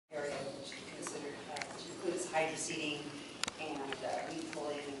hydro seeding and weed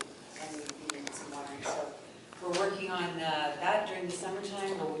pulling and weeding and some watering. So we're working on that during the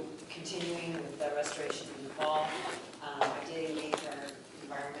summertime. We're continuing with the restoration in the fall. I did engage our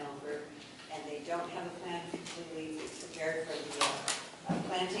environmental group, and they don't have a plan completely prepared for the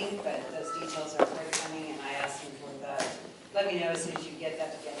planting, but those details are forthcoming, and I asked them for the, let me know as soon as you get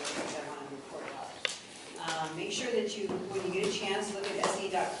that together, because I want to report out. Make sure that you, when you get a chance, look at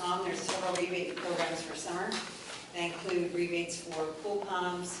se.com. There's several rebate programs for summer. They include rebates for pool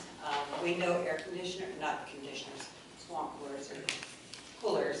pumps, window air conditioner, not conditioners, swamp coolers or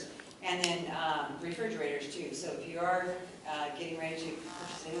coolers, and then refrigerators too. So if you are getting ready to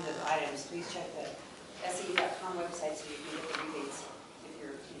purchase any of those items, please check the se.com website so you can get the rebates if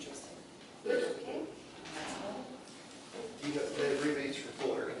you're interested. Okay. Do you know the rebates for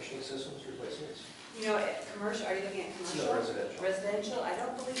full air conditioning systems replacements? You know, commercial, are you looking at commercial? No, residential. Residential, I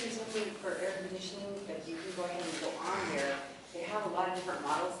don't believe there's anything for air conditioning, but you can go ahead and go on there. They have a lot of different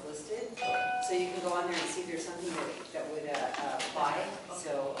models listed, so you can go on there and see if there's something that would apply.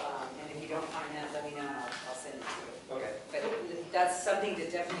 So, and if you don't find that, let me know and I'll send it to you. Okay. But that's something to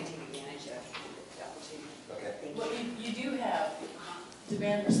definitely take advantage of. Okay. Thank Well, you. you do have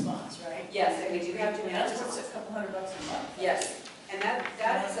demand response, right? Yes, and we do have And demand that's what's response. a couple $100 a month. Yes, and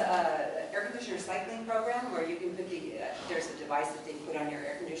that is an air conditioner cycling program where you can put there's a device that they put on your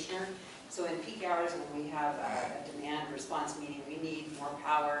air conditioner. So in peak hours when we have a demand response meeting, we need more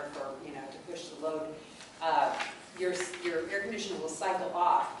power for, to push the load. Your air conditioner will cycle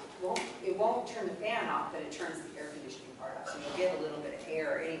off. It won't turn the fan off, but it turns the air conditioning part off. So you'll get a little bit of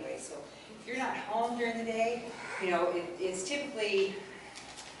air anyway. So if you're not home during the day, it's typically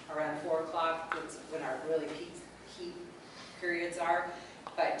around 4 o'clock. That's when our really peak heat periods are.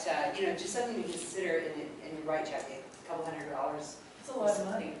 But just something to consider. And you're right, Jackie, a couple $100. It's a lot of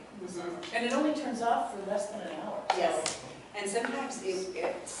money. Mm-hmm. And it only turns off for less than an hour. Yes, and sometimes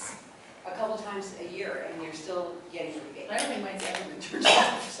it's a couple times a year, and you're still getting the rebate. I don't think mine's ever been turned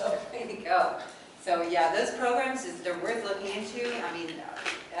off, so. There you go. So yeah, those programs, they're worth looking into. I mean,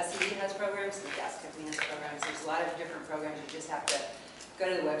 SED has programs, the gas company has programs. There's a lot of different programs. You just have to go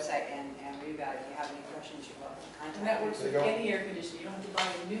to the website and read about it. If you have any questions, you're welcome to contact me. And that works with any air conditioner. You don't have to buy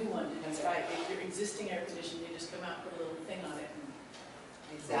a new one to do That's that. right. If your existing air conditioner, you just come out and put a little thing on it.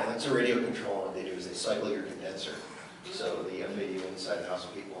 Yeah, Exactly. that's a radio control. What they do is they cycle your condenser. So the FAU inside the house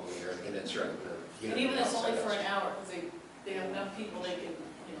people will hear the condenser and the unit. And even if it's only outside for house. an hour, because they have enough people they can,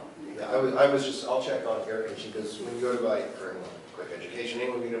 Yeah, I'll check on air conditioning, because when you go to buy, for a quick education,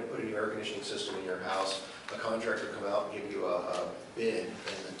 anyone you're going to put a new air conditioning system in your house, a contractor come out and give you a bid,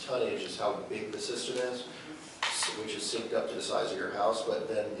 and the tonnage is how big the system is, which is synced up to the size of your house, but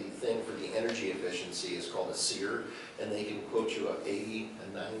then the thing for the energy efficiency is called a SEER, and they can quote you a 80,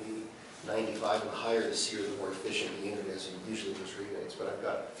 a 90, 95, and the higher the SEER, the more efficient the unit is, and usually there's rebates. But I've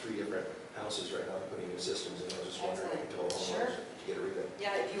got 3 different houses right now putting new systems in. I was just wondering if I could tell homeowners to get a rebate.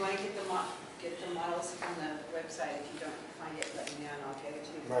 Yeah, if you want to get the models from the website, if you don't find it, let me know and I'll give it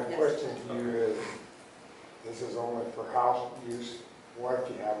to you. My Yes. question to you is, this is only for house use. What if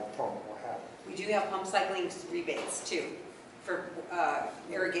you have a pump? What happens? We do have pump cycling rebates too, for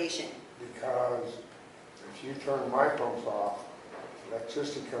irrigation. Because if you turn my pumps off,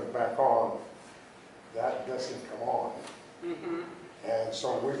 electricity comes back on, that doesn't come on. Mm-hmm. And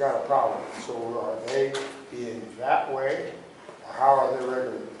so we got a problem. So are they being that way, or how are they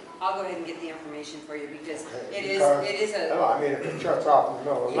regulated? I'll go ahead and get the information for you because it Because- is a, No, I mean, if it shuts off in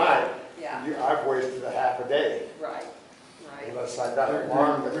the middle of the night, yeah, I've wasted a half a day. right. Unless I got an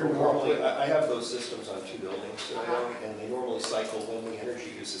alarm that They're goes normally, off. I have those systems on 2 buildings that I own, and they normally cycle when the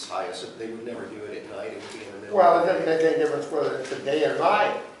energy use is highest. So they would never do it at night. It would be in the middle. Well, of it the doesn't day. make any difference whether it's a day or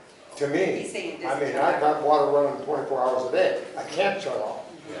night, to me. He's saying it I doesn't mean, come I've back got water running 24 hours a day. I can't shut off.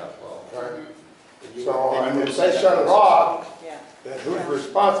 Yeah, well. Right? you- So, then I you mean, would if set they that shut it process. off, Yeah, then who's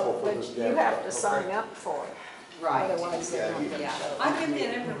responsible for But this you damn have to stuff? sign up for it, right. otherwise they're not Yeah, gonna Yeah, show. I'll give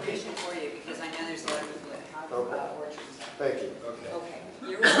the information for you because I know there's a lot of people that have Okay. orchards. Thank you. Okay. Okay,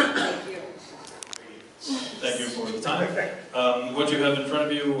 you're welcome, thank you. Thank you for the time. What you have in front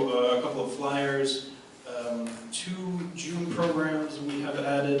of you, a couple of flyers, 2 June programs we have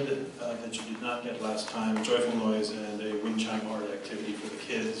added that you did not get last time, Joyful Noise and a wind chime art activity for the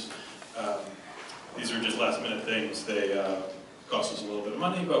kids. These are just last minute things. They cost us a little bit of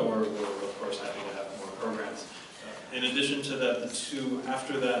money, but we're of course happy to have more programs. In addition to that, the 2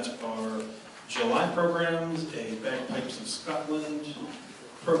 after that are July programs, a Bagpipes of Scotland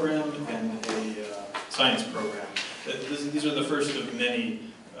program, and a science program. These are the first of many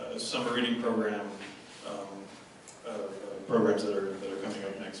summer reading program programs that are coming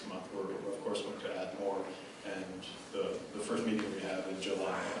up next month. We're of course going to add more, and the first meeting we have in July.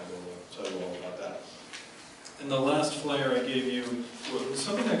 I will tell you all about that. And the last flyer I gave you was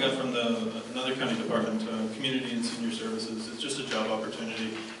something I got from another county department, Community and Senior Services. It's just a job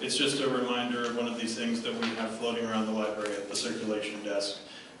opportunity. It's just a reminder of one of these things that we have floating around the library at the circulation desk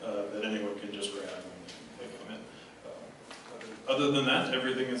that anyone can just grab when they come in. Other than that,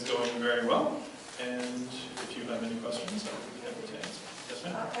 everything is going very well. And if you have any questions, I'll be happy to answer. Yes,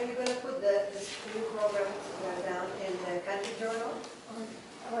 ma'am? Are you going to put the new program down in the country journal?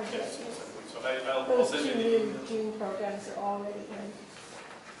 Yes, so I'll Those send two you the new email. June programs are already in.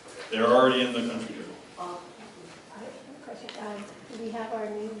 They're already in the country journal. I have a question. Do we have our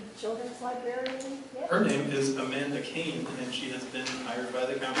new children's librarian yet? Her name is Amanda Kane, and she has been hired by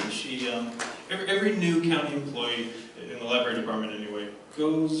the county. She, every new county employee in the library department anyway,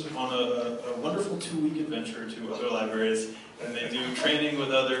 goes on a wonderful 2-week adventure to other libraries, and they do training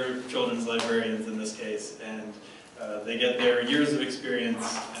with other children's librarians in this case, and they get their years of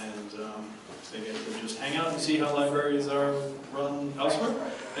experience, and they get to just hang out and see how libraries are run elsewhere,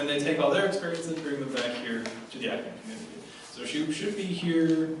 and they take all their experience and bring them back here to the Acton community. So she should be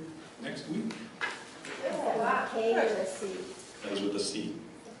here next week. Is that with a K or a C? That is with a C.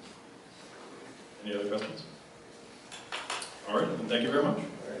 Any other questions? All right, then thank you very much.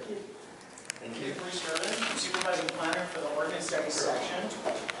 Thank you. Bruce Durbin, Supervising Planner for the Ordinance Study Section.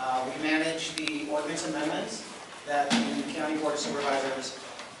 We manage the ordinance amendments that the County Board of Supervisors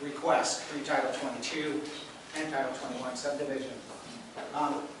request through Title 22 and Title 21 subdivision.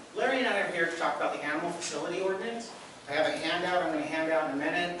 Larry and I are here to talk about the Animal Facility Ordinance. I have a handout I'm going to hand out in a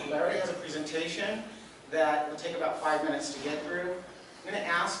minute. Larry has a presentation that will take about 5 minutes to get through. I'm going to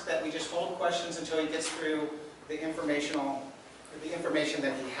ask that we just hold questions until he gets through the information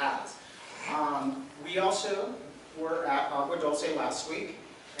that he has. We also were at Agua Dulce last week,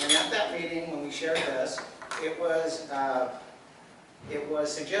 and at that meeting, when we shared this, it was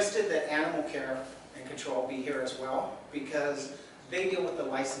suggested that animal care and control be here as well, because they deal with the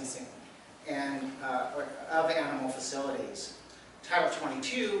licensing and of animal facilities. Title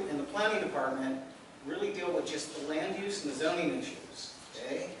 22 in the planning department really deal with just the land use and the zoning issues.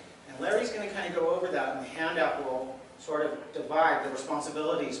 Okay? And Larry's going to kind of go over that, and the handout will sort of divide the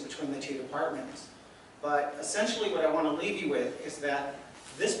responsibilities between the two departments. But essentially what I want to leave you with is that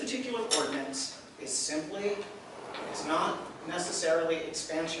this particular ordinance is simply, it's not necessarily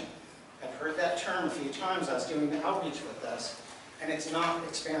expansion. I've heard that term a few times. I was doing the outreach with this, and it's not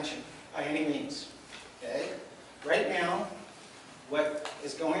expansion by any means. Okay? Right now, what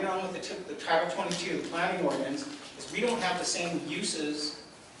is going on with the Title 22, the planning ordinance, is we don't have the same uses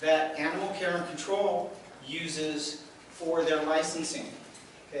that animal care and control uses for their licensing.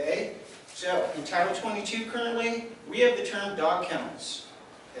 Okay? So, in Title 22 currently, we have the term dog kennels,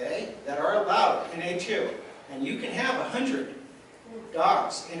 okay, that are allowed in A2. And you can have 100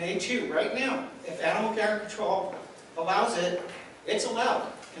 dogs in A2 right now. If animal care and control allows it, it's allowed.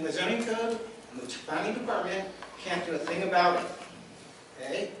 And the zoning code and the planning department can't do a thing about it.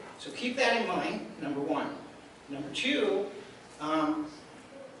 Okay? So keep that in mind, number one. Number two,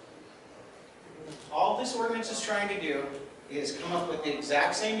 all this ordinance is trying to do is come up with the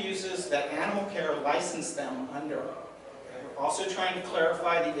exact same uses that animal care licensed them under. We're also trying to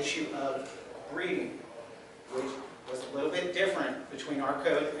clarify the issue of breeding, which was a little bit different between our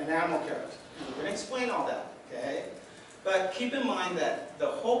code and animal care. We're going to explain all that, okay? But keep in mind that the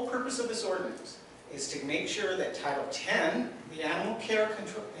whole purpose of this ordinance is to make sure that Title 10, the Animal Care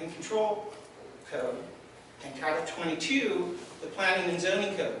and Control Code, and Title 22, the Planning and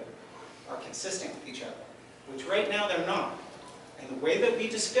Zoning Code, are consistent with each other, which right now they're not. And the way that we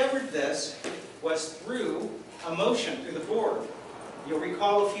discovered this was through a motion through the board. You'll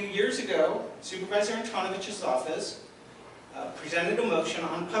recall a few years ago, Supervisor Antonovich's office presented a motion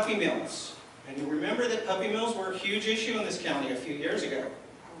on puppy mills. And you remember that puppy mills were a huge issue in this county a few years ago.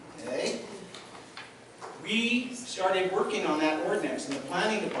 Okay? We started working on that ordinance in the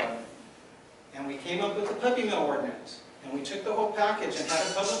planning department. And we came up with the puppy mill ordinance. And we took the whole package and had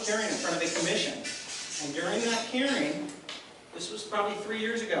a public hearing in front of the commission. And during that hearing, this was probably 3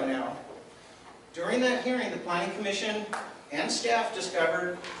 years ago now, during that hearing, the planning commission and staff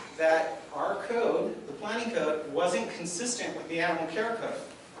discovered that our code, the planning code, wasn't consistent with the animal care code.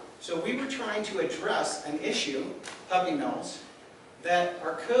 So we were trying to address an issue, puppy mills, that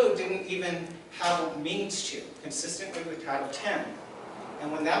our code didn't even have a means to, consistently with Title 10.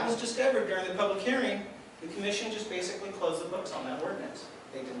 And when that was discovered during the public hearing, the commission just basically closed the books on that ordinance.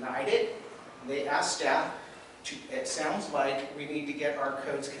 They denied it. They asked staff, it sounds like we need to get our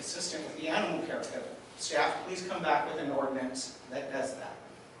codes consistent with the animal care code. Staff, please come back with an ordinance that does that.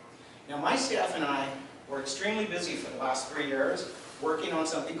 Now my staff and I were extremely busy for the last 3 years, working on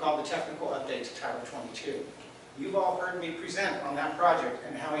something called the technical update to Title 22. You've all heard me present on that project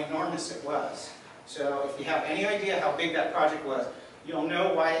and how enormous it was. So if you have any idea how big that project was, you'll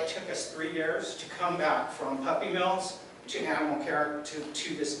know why it took us 3 years to come back from puppy mills to animal care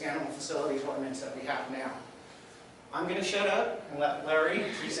to this animal facilities ordinance that we have now. I'm going to shut up and let Larry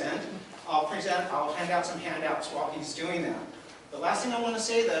present. I'll hand out some handouts while he's doing that. The last thing I want to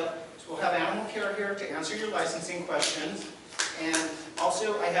say, though, is we'll have animal care here to answer your licensing questions. And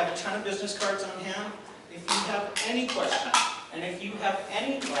also, I have a ton of business cards on hand. If you have any questions, and if you have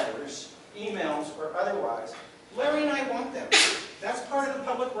any letters, emails, or otherwise, Larry and I want them. That's part of the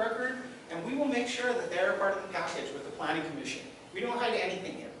public record, and we will make sure that they're part of the package with the Planning Commission. We don't hide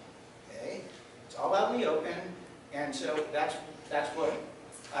anything here, okay? It's all out in the open, and so that's what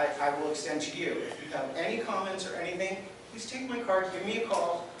I will extend to you. If you have any comments or anything, please take my card, give me a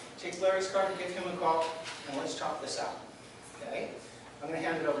call, take Larry's card and give him a call, and let's talk this out, okay? I'm going to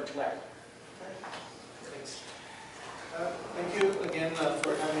hand it over to Larry. Thanks. Thank you again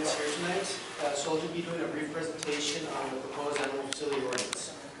for having us here tonight. So I'll be doing a brief presentation on the proposed animal facility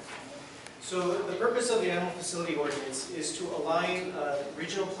ordinance. So the purpose of the animal facility ordinance is to align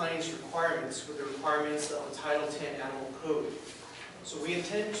regional planning's requirements with the requirements of the Title 10 Animal Code. So we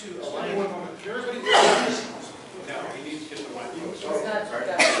intend to align... Can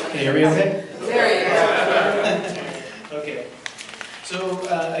you hear me okay? There you go. Okay. So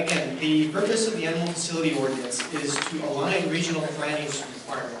again, the purpose of the animal facility ordinance is to align regional planning's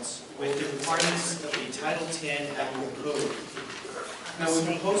requirements with the requirements of the Title 10 Animal Code. Now we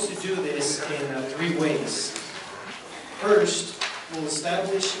propose to do this in 3 ways. First, we'll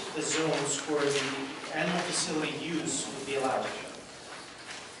establish the zones where the animal facility use will be allowed.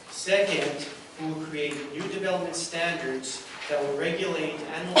 Second, we will create new development standards that will regulate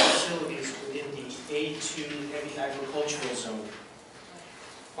animal facilities within the A2 heavy agricultural zone.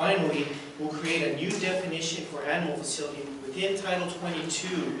 Finally, we'll create a new definition for animal facility within Title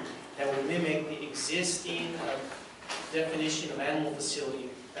 22 that will mimic the existing definition of animal facility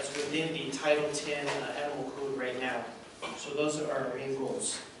that's within the Title 10 Animal Code right now. So those are our main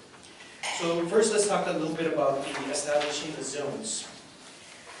goals. So first, let's talk a little bit about the establishing the zones.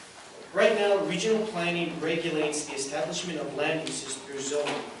 Right now, regional planning regulates the establishment of land uses through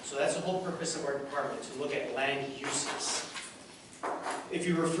zoning. So that's the whole purpose of our department, to look at land uses. If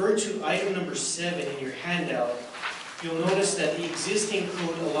you refer to item number 7 in your handout, you'll notice that the existing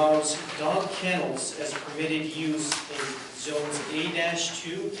code allows dog kennels as permitted use in zones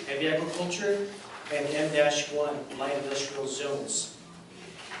A-2, heavy agriculture, and M-1, light industrial zones.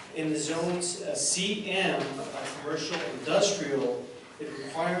 In the zones CM, commercial industrial, it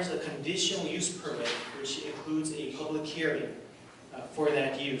requires a conditional use permit, which includes a public hearing for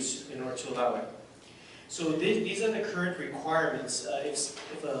that use in order to allow it. So these are the current requirements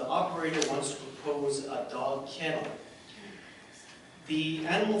if an operator wants to propose a dog kennel. The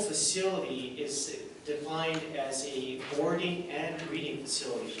animal facility is defined as a boarding and breeding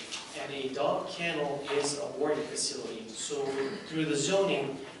facility, and a dog kennel is a boarding facility. So through the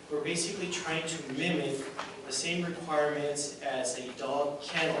zoning, we're basically trying to mimic the same requirements as a dog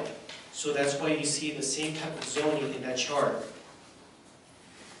kennel. So that's why you see the same type of zoning in that chart.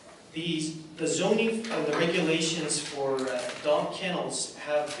 The zoning and the regulations for dog kennels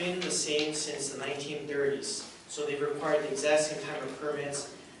have been the same since the 1930s. So they've required the exact same type of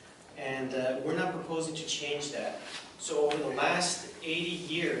permits, and we're not proposing to change that. So over the last 80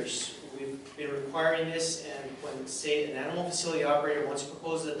 years, we've been requiring this, and when, say, an animal facility operator wants to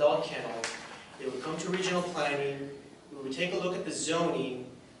propose a dog kennel, they would come to regional planning, we would take a look at the zoning,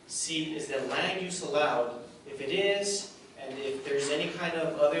 see is there land use allowed. If it is, and if there's any kind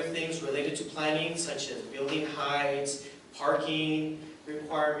of other things related to planning, such as building heights, parking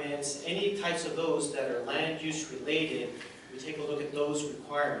requirements, any types of those that are land use related, we take a look at those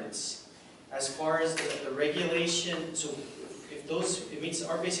requirements. As far as the regulation, so if it meets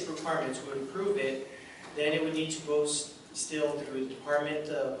our basic requirements, we would approve it, then it would need to go still through the Department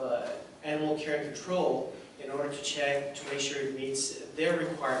of Animal Care and Control in order to check to make sure it meets their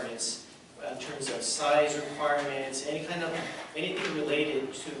requirements in terms of size requirements, anything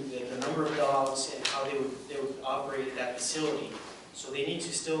related to the number of dogs and how they would operate at that facility. So they need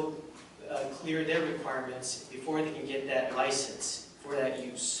to still clear their requirements before they can get that license for that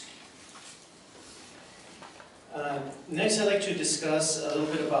use. Next, I'd like to discuss a little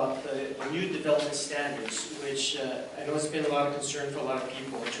bit about the new development standards, which I know has been a lot of concern for a lot of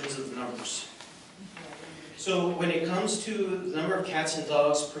people in terms of the numbers. So when it comes to the number of cats and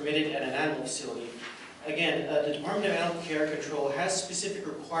dogs permitted at an animal facility, again, the Department of Animal Care and Control has specific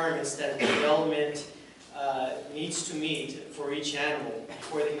requirements that development needs to meet for each animal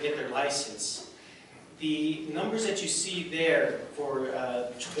before they can get their license. The numbers that you see there for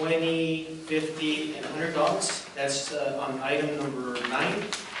 20, 50, and 100 dogs, that's on item number 9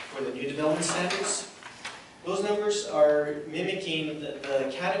 for the new development standards. Those numbers are mimicking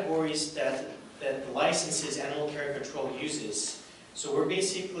the categories that the licenses Animal Care and Control uses. So we're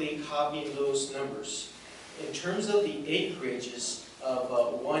basically copying those numbers. In terms of the acreages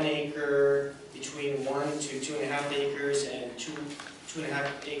of 1 acre, between 1 to 2.5 acres, and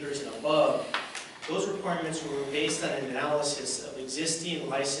 2.5 acres and above, those requirements were based on an analysis of existing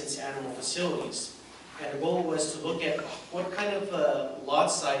licensed animal facilities. And the goal was to look at what kind of lot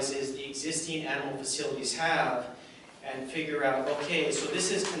sizes the existing animal facilities have and figure out, okay, so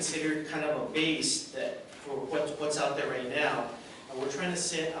this is considered kind of a base that for what's out there right now. And we're trying to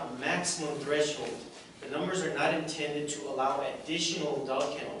set a maximum threshold. The numbers are not intended to allow additional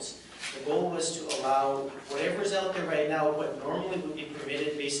dog kennels. The goal was to allow whatever's out there right now, what normally would be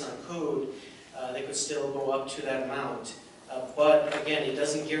permitted based on code, they could still go up to that amount. But again, it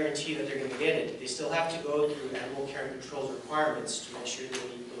doesn't guarantee that they're going to get it. They still have to go through Animal Care and Control's requirements to make sure they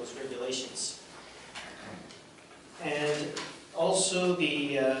meet those regulations. And also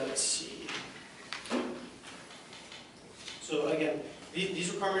the, let's see. So again,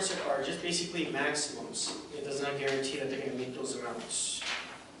 these requirements are just basically maximums. It does not guarantee that they're going to meet those amounts.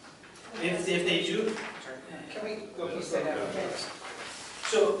 If they do, sorry. Can we go piece that out?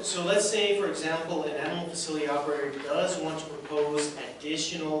 So let's say, for example, an animal facility operator does want to propose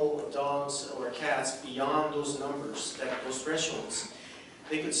additional dogs or cats beyond those numbers, those thresholds.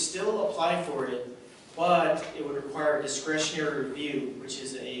 They could still apply for it, but it would require a discretionary review, which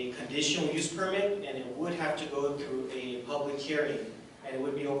is a conditional use permit, and it would have to go through a public hearing, and it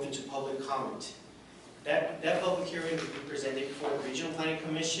would be open to public comment. That public hearing would be presented before the Regional Planning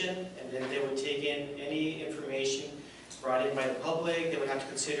Commission, and then they would take in any information brought in by the public. They would have to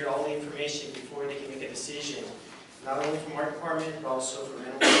consider all the information before they can make a decision, not only from our department, but also from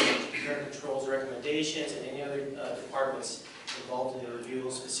Animal Care and Control's recommendations and any other departments involved in the review of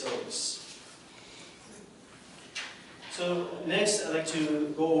those facilities. So next, I'd like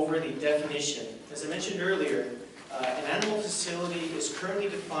to go over the definition. As I mentioned earlier, an animal facility is currently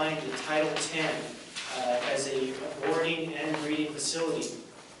defined in Title 10 as a boarding and breeding facility.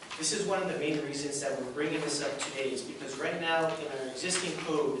 This is one of the main reasons that we're bringing this up today, is because right now in our existing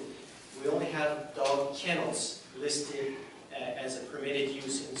code, we only have dog kennels listed as a permitted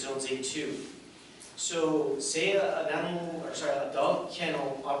use in zones A2. So say a dog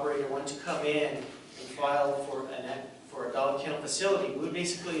kennel operator wanted to come in and file for a dog kennel facility, we would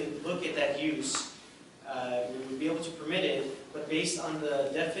basically look at that use. We would be able to permit it, but based on the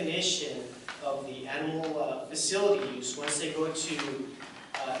definition of the animal facility use, once they go to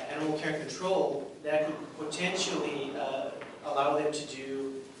Animal Care and Control, that could potentially allow them to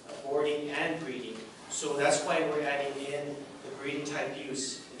do boarding and breeding. So that's why we're adding in the breeding type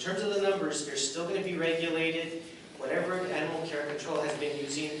use. In terms of the numbers, they're still going to be regulated. Whatever Animal Care and Control has been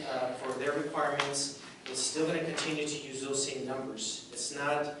using for their requirements, it's still going to continue to use those same numbers. It's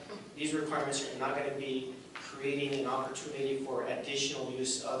not, these requirements are not going to be creating an opportunity for additional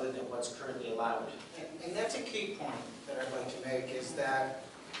use other than what's currently allowed. And that's a key point that I'd like to make, is that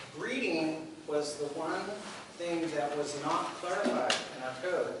breeding was the one thing that was not clarified in our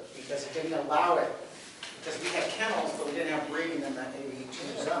code, because it didn't allow it. Because we had kennels, but we didn't have breeding in that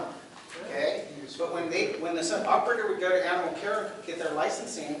A2 zone. Okay? But when the operator would go to Animal Care and get their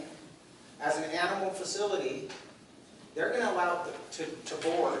licensing as an animal facility, they're going to allow it to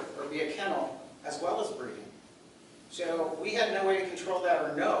board or be a kennel as well as breeding. So we had no way to control that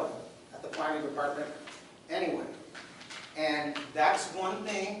or know at the planning department anyway. And that's one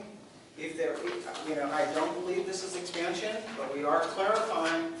thing. I don't believe this is expansion, but we are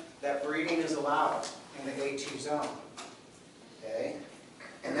clarifying that breeding is allowed in the A2 zone. Okay?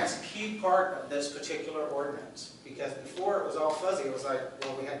 And that's a key part of this particular ordinance, because before it was all fuzzy. It was like,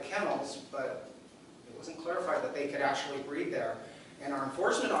 well, we had kennels, but it wasn't clarified that they could actually breed there. And our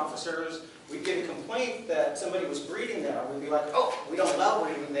enforcement officers, we'd get a complaint that somebody was breeding there. We'd be like, oh, we don't allow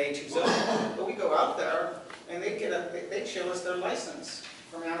breeding in the A2 zone. But we go out there and they'd show us their license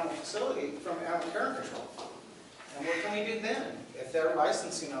from animal facility, from Animal Care and Control. And what can we do then if they're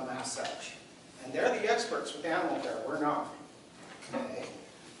licensing them as such? And they're the experts with animal care, we're not. Okay?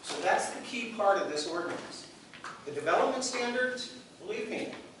 So that's the key part of this ordinance. The development standards, believe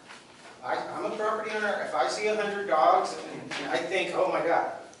me, I'm a property owner. If I see 100 dogs and I think, oh my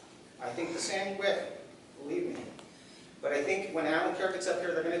God, I think the same way, believe me. But I think when Animal Care gets up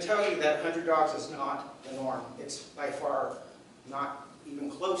here, they're going to tell you that 100 dogs is not the norm. It's by far not even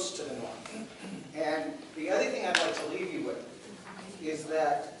close to the norm. And the other thing I'd like to leave you with is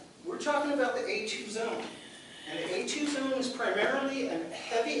that we're talking about the A2 zone. And the A2 zone is primarily a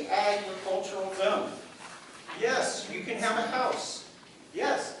heavy agricultural zone. Yes, you can have a house.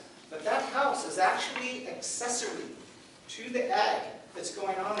 Yes, but that house is actually accessory to the ag that's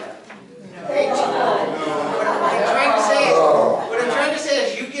going on there. A2. What I'm trying to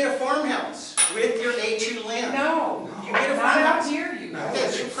say is you get a farmhouse with your A2 land. No, You get a not out farmhouse. here, you know.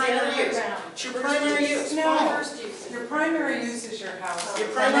 It's your primary use. It's your primary use. No, your primary use is your house. Your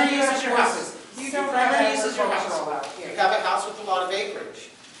primary use is your house. Horses. You Your don't have primary use is your house. agricultural out You here. have a house with a lot of acreage.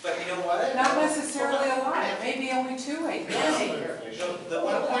 But you know what? Not necessarily a lot, maybe only 2 acres. The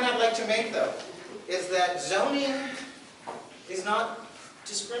one point I'd like to make, though, is that zoning is not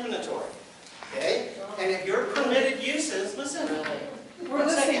discriminatory, okay? And if your permitted uses, listen. We're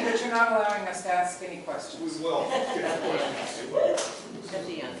listening, but you're not allowing us to ask any questions. We will. At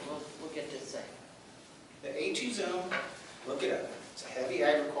the end, we'll get to say. The A2 zone, look it up. It's a heavy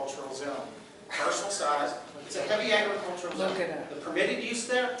agricultural zone. Parcel size, it's a heavy agricultural zone. Look it up. The permitted use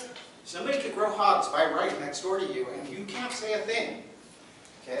there, somebody could grow hogs by right next door to you, and you can't say a thing,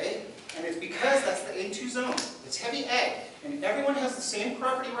 okay? And it's because that's the A2 zone. It's heavy ag, and everyone has the same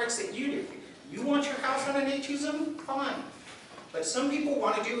property rights that you do. You want your house on an A2 zone? Fine. But some people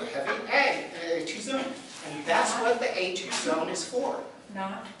want to do a heavy ag in an A2 zone, and that's what the A2 zone is for.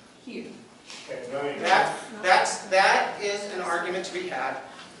 Not here. That is an argument to be had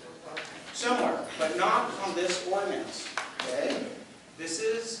somewhere, but not on this ordinance, okay? This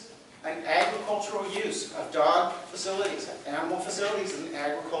is an agricultural use of dog facilities, animal facilities and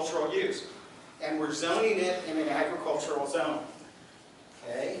agricultural use. And we're zoning it in an agricultural zone,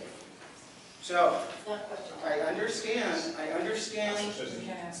 okay? So, I understand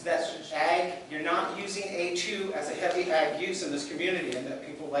that ag, you're not using A2 as a heavy ag use in this community and that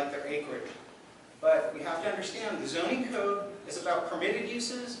people like their acreage. But we have to understand the zoning code is about permitted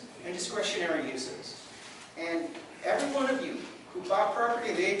uses and discretionary uses. And every one of you who bought property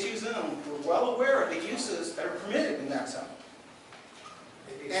in the A2 zone were well aware of the uses that are permitted in that zone.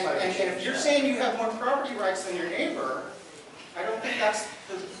 And if you're saying you have more property rights than your neighbor, I don't think that's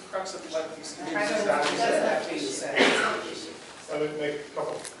the crux of what these I communities don't values think that's is. what you said. Let me make a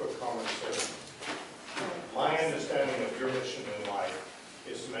couple of quick comments there. My understanding of your mission in life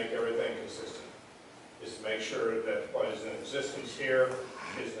is to make everything consistent, is to make sure that what is in existence here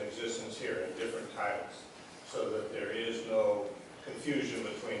is in existence here in different titles, so that there is no confusion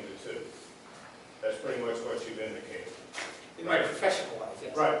between the two. That's pretty much what you've indicated. In my professional life,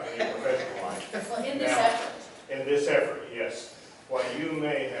 yes. Right, in your professional life. Well, in this Now, effort. In this effort, yes. What you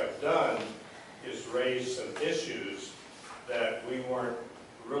may have done is raise some issues that we weren't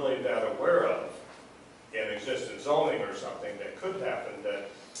really that aware of in existing zoning or something that could happen that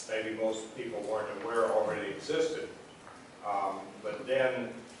maybe most people weren't aware already existed. But then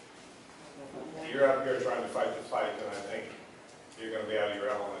you're out here trying to fight the fight, and I think you're going to be out of your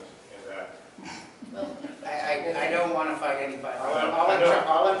element in that. Well, I don't want to fight any fight. All I know.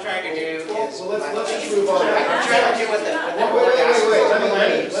 I'm trying to do is... Well, let's just move on. I'm trying to do with it.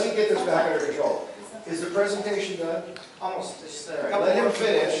 Wait, let me get this back under control. Is the presentation done? Almost, just a All right, couple let him more.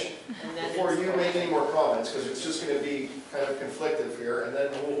 finish and then before you it's- make any more comments, because it's just going to be kind of conflictive here, and then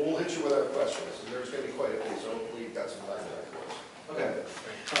we'll hit you with our questions, and there's going to be quite a few, so hopefully you've got some time afterwards. Okay.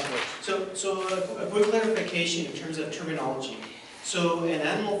 So a quick clarification in terms of terminology. So an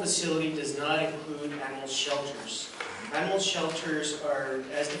animal facility does not include animal shelters. Animal shelters are,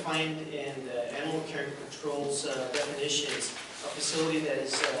 as defined in the Animal Care Control's definitions, a facility that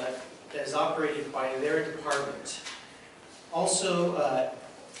is operated by their department. Also,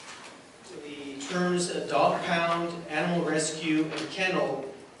 the terms dog pound, animal rescue, and kennel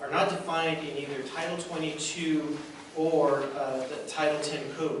are not defined in either Title 22 or the Title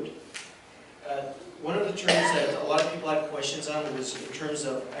 10 code. One of the terms that a lot of people had questions on was in terms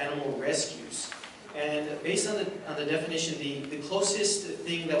of animal rescues. And based on the definition, the closest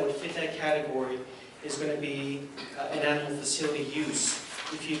thing that would fit that category is going to be an animal facility use.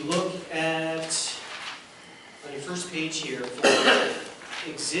 If you look at, on your first page here,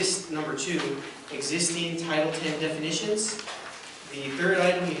 for number 2, existing Title 10 definitions, the third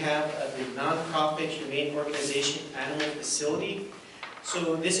item we have the nonprofit humane organization animal facility.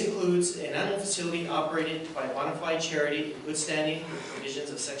 So this includes an animal facility operated by a bona fide charity in good standing with provisions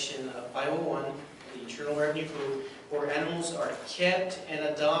of Section 501 of the Internal Revenue Code, where animals are kept and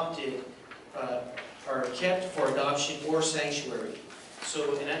adopted, are kept for adoption or sanctuary.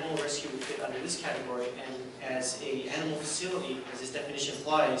 So an animal rescue would fit under this category, and as an animal facility, as this definition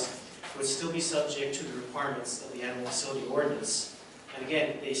applies, would still be subject to the requirements of the Animal Facility Ordinance. And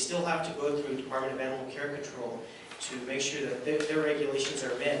again, they still have to go through Department of Animal Care Control to make sure that their regulations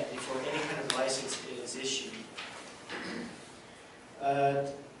are met before any kind of license is issued.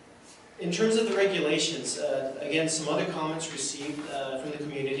 In terms of the regulations, again, some other comments received from the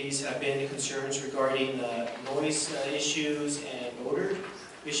communities have been concerns regarding noise issues and odor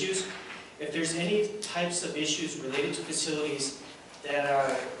issues. If there's any types of issues related to facilities that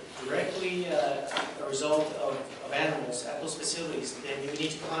are directly a result of animals at those facilities, then you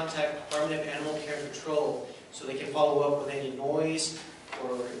need to contact Department of Animal Care Control so they can follow up with any noise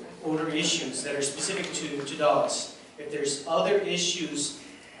or odor issues that are specific to dogs. If there's other issues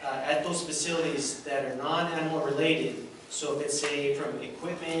at those facilities that are non-animal related, so if it's say from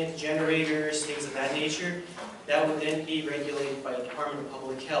equipment, generators, things of that nature, that would then be regulated by the Department of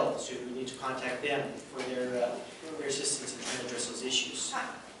Public Health, so you need to contact them for their assistance in trying to address those issues.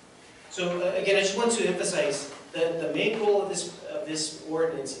 So again, I just want to emphasize that the main goal of this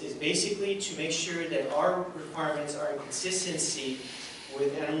ordinance is basically to make sure that our requirements are in consistency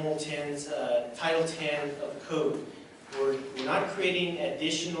with Animal 10's Title 10 of the code. We're not creating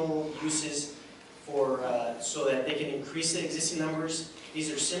additional uses for so that they can increase the existing numbers. These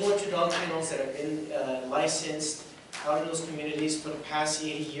are similar to dog kennels that have been licensed out in those communities for the past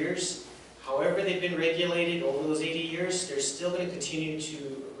 80 years. However they've been regulated over those 80 years, they're still going to continue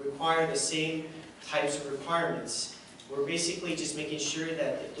to require the same types of requirements. We're basically just making sure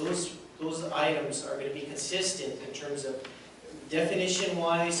that those items are going to be consistent in terms of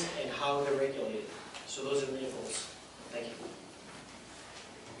definition-wise and how they're regulated. So those are the main goals. Thank you.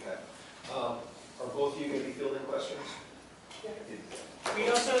 Okay. Are both of you going to be fielding questions? We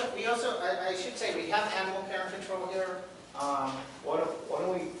also, I should say, we have animal care and control here. Why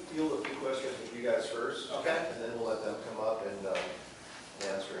don't we field a few questions with you guys first? Okay. And then we'll let them come up and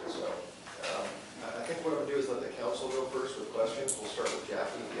answer it. So I think what I'm going to do is let the council go first with questions. We'll start with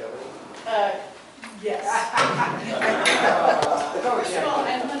Jackie, if you have any. Yes. First of all,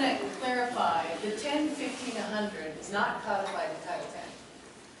 I want to clarify, the 10, 15, 100 is not codified in Title 10.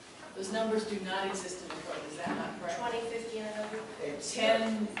 Those numbers do not exist in the code, is that not correct? 20, 50, and 100?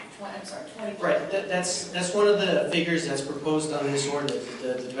 10, 20, I'm sorry, 20. Right, that's one of the figures that's proposed on this ordinance,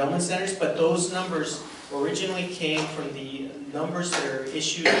 the development centers, but those numbers originally came from the numbers that are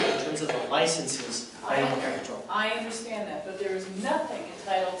issued in terms of the licenses by Animal Care Control. I understand that, but there is nothing in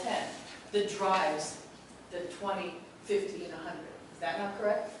Title 10 that drives the 20, 50, and 100. Is that not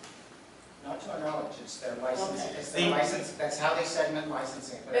correct? Not to our knowledge, it's their license, Okay. it's their license, that's how they segment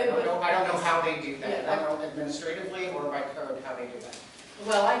licensing. But I don't know how they do that. Yeah, I don't know administratively or by code how they do that.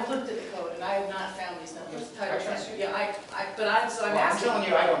 Well, I've looked at the code and I have not found these numbers. Title I trust 10. you. Yeah, so I'm Well, I'm asking. telling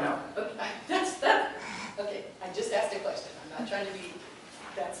you, I don't know. Okay, okay, I just asked a question. I'm not trying to be,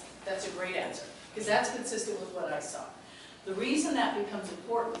 that's a great answer. Because that's consistent with what I saw. The reason that becomes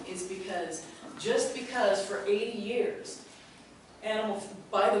important is because, just because for 80 years,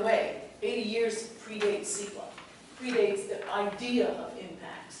 by the way, 80 years predates CEQA, predates the idea of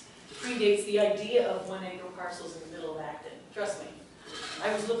impacts, predates the idea of 1 acre parcels in the middle of Acton. Trust me.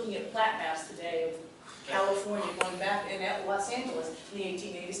 I was looking at plat maps today of California going back in Los Angeles in the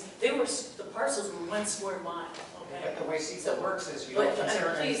 1880s. The parcels were 1 square mile. Okay? But the way CEQA works is you But don't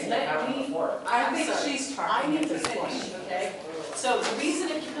consider please anything let happened me- before. I'm think sorry. she's talking I need at to this point. finish, okay? So the reason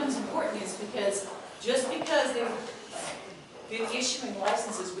it becomes important is because just because they've been issuing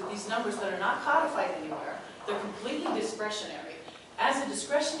licenses with these numbers that are not codified anywhere, they're completely discretionary. As a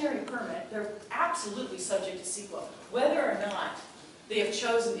discretionary permit, they're absolutely subject to CEQA, whether or not they have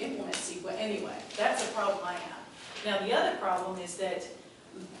chosen to implement CEQA anyway. That's a problem I have. Now, the other problem is that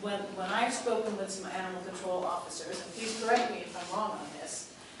when I've spoken with some animal control officers, and please correct me if I'm wrong on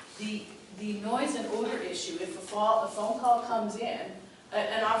this, the noise and odor issue, if a phone call comes in,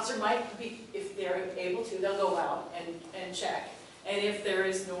 an officer might be, if they're able to, they'll go out and check. And if there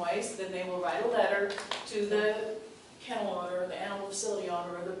is noise, then they will write a letter to the kennel owner, the animal facility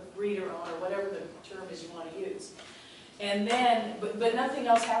owner, or the breeder owner, whatever the term is you want to use. And then, but nothing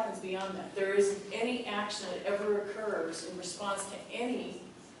else happens beyond that. There isn't any action that ever occurs in response to any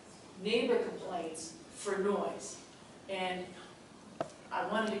neighbor complaints for noise. And I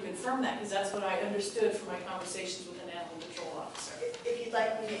wanted to confirm that because that's what I understood from my conversations with an animal control officer. If you'd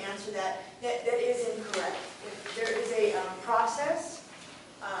like me to answer that, that is incorrect. There is a process.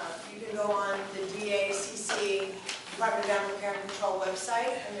 You can go on the DACC, Department of Animal Care and Control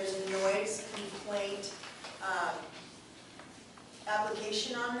website, and there's a noise complaint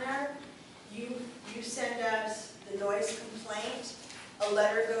application on there. You send us the noise complaint. A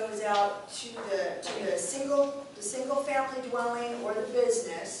letter goes out to the single family dwelling or the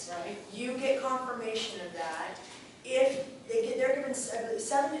business. Right. You get confirmation of that, if they're given 7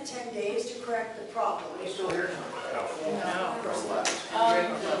 to 10 days to correct the problem. Are you still here? No. Chris left.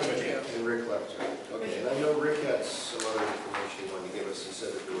 And Rick left. Okay, and I know Rick had some other information he wanted to give us. He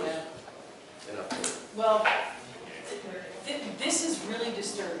said that there was an update. Well, this is really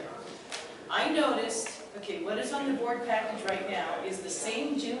disturbing. I noticed, okay, what is on the board package right now is the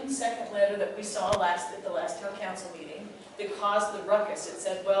same June 2nd letter that we saw at the last town council meeting that caused the ruckus. It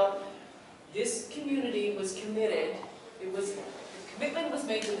said, well, this community was committed, the commitment was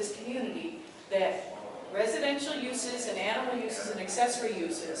made to this community that residential uses and animal uses and accessory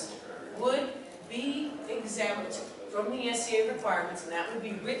uses would be exempt from the SCA requirements, and that would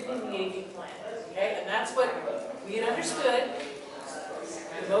be written in the AV plan, okay? And that's what we had understood.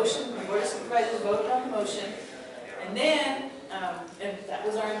 The motion, the board of supervisors voted on the motion, and then, and that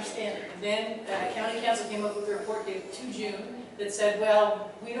was our understanding. And then county council came up with a report dated 2 June that said,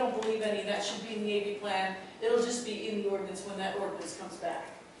 well, we don't believe any of that should be in the AV plan. It'll just be in the ordinance when that ordinance comes back.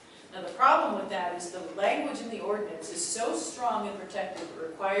 Now the problem with that is the language in the ordinance is so strong and protective, it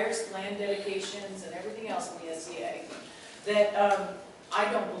requires land dedications and everything else in the SCA, that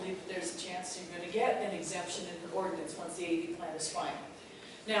I don't believe that there's a chance you're going to get an exemption in the ordinance once the AV plan is final.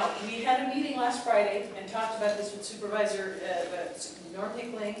 Now, we had a meeting last Friday and talked about this with Supervisor Norm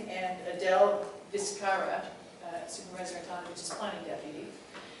Hickling and Adele Vizcarra, Supervisor Antonovich is planning deputy.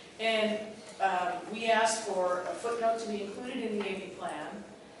 And we asked for a footnote to be included in the AV plan,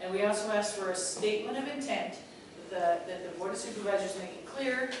 and we also asked for a statement of intent that the Board of Supervisors make it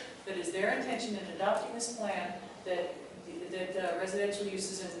clear that it's their intention in adopting this plan that residential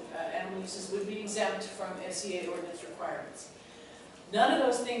uses and animal uses would be exempt from SCA ordinance requirements. None of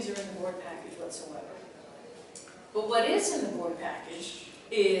those things are in the board package whatsoever. But what is in the board package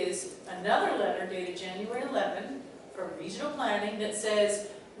is another letter dated January 11 from regional planning that says,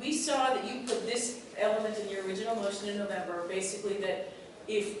 we saw that you put this element in your original motion in November, basically that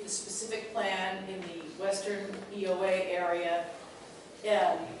if the specific plan in the western EOA area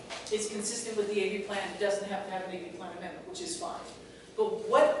is consistent with the AV plan, it doesn't have to have an AV plan amendment, which is fine. But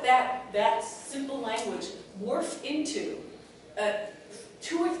what that simple language morphed into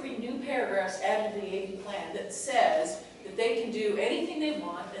 2 or 3 new paragraphs added to the AV plan that says that they can do anything they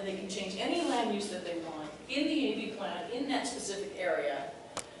want and they can change any land use that they want in the AV plan in that specific area,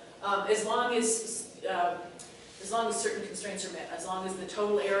 as long as certain constraints are met, as long as the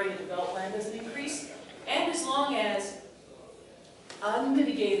total area developed land doesn't increase, and as long as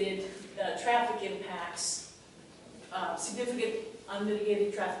unmitigated traffic impacts, significant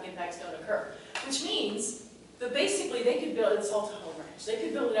unmitigated traffic impacts don't occur. Which means that basically they could build, it's all to home ranch, they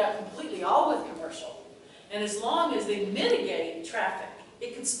could build it out completely, all with commercial. And as long as they mitigate traffic,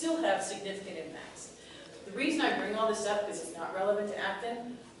 it could still have significant impacts. The reason I bring all this up is it's not relevant to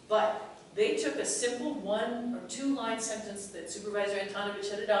Acton, but they took a simple 1 or 2 line sentence that Supervisor Antonovich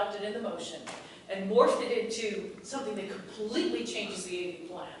had adopted in the motion and morphed it into something that completely changes the AV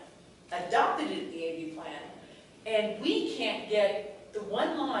plan, adopted it in the AV plan, and we can't get the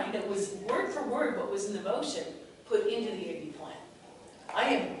 1 line that was word for word what was in the motion put into the AV plan. I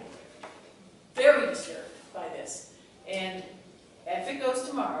am very disturbed by this, and if it goes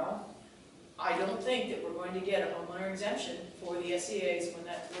tomorrow, I don't think that we're going to get a homeowner exemption for the SCAs when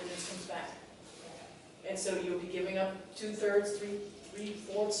that ordinance comes back. And so you'll be giving up 2/3,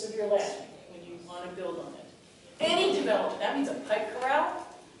 3/4 of your land when you want to build on it. Any development, that means a pipe corral,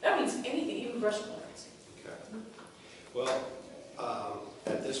 that means anything, even brush clearance. Okay. Well,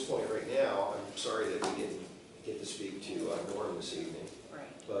 at this point right now, I'm sorry that we didn't get to speak to Norm this evening.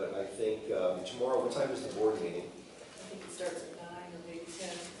 Right. But I think tomorrow, what time is the board meeting? I think it starts at 9 or maybe 10.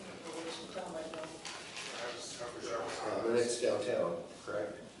 And it's downtown,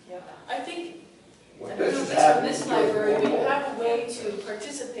 correct? Yeah. I think, I What don't know if does it's that from this mean? library, but you have a way to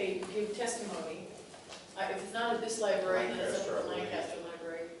participate and give testimony. If it's not at this library, then it's up at the Lancaster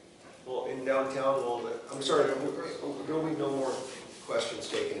Library. Well, in downtown, I'm sorry, there'll be no more questions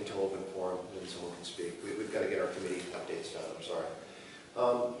taken until open forum, and someone can speak. We've got to get our committee updates done, I'm sorry.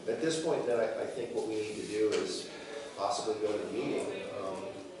 At this point, then, I think what we need to do is possibly go to the meeting,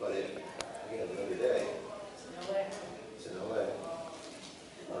 but again, another day. No way. It's in LA.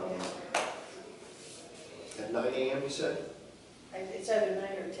 At 9 a.m. you said? It's either 9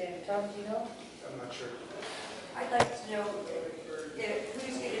 or 10. Tom, do you know? I'm not sure. I'd like to know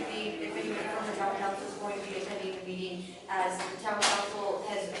who's going to be, if anyone from the town council is going to be attending the meeting, as the town council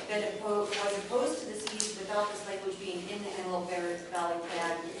has been was opposed to this meeting without this language being in the Antelope Valley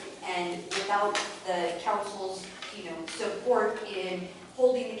plan, and without the council's, support in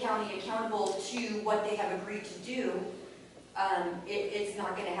holding the county accountable to what they have agreed to do. It's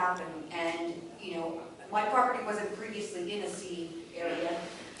not going to happen. And my property wasn't previously in a C area,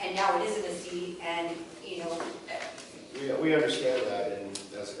 and now it is in a C, and, you know, We understand that, and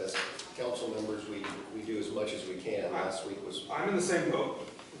as council members, we do as much as we can. Last week was, I'm in the same boat.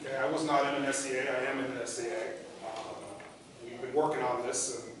 Okay, I was not in an SCA, I am in an SCA. We've been working on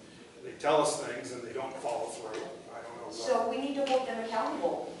this, and they tell us things and they don't follow through. I don't know what. so we need to hold them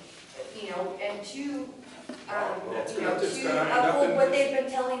accountable, you know, and to, you know, It's to gonna end up uphold in- what they've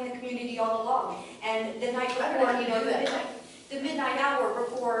been telling the community all along. And the night before, you know, the midnight hour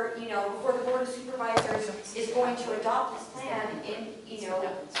before, you know, before the board of supervisors is going to adopt this plan in, you know,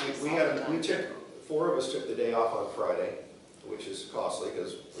 we took, 4 of us took the day off on Friday, which is costly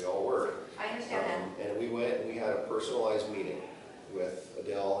because we all work. I understand that. And we went and we had a personalized meeting with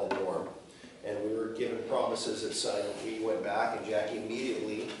Adele and Norm. And we were given promises that signed. We went back and Jackie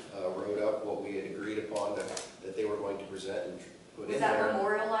immediately wrote up what we had agreed upon that they were going to present and put in Was there. that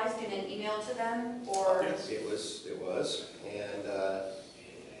memorialized in an email to them, or? It was, and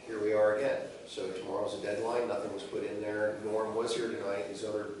here we are again. So tomorrow's the deadline, nothing was put in there. Norm was here tonight, his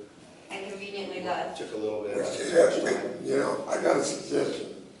other And conveniently left. took a little bit of time. You know, I got a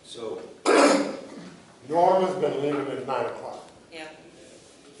suggestion. So, Norm has been leaving at 9 o'clock. Yeah.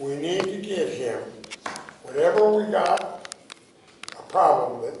 We need to get him, whatever we got, a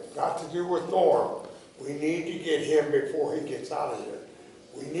problem that got to do with Norm, we need to get him before he gets out of here.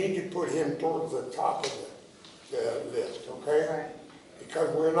 We need to put him towards the top of the list, okay? Right.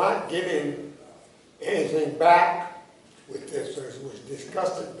 Because we're not getting anything back with this, as was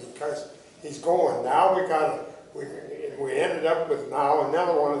discussed it, because he's going. Now we ended up with now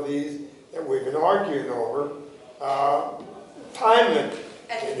another one of these that we've been arguing over, time limit.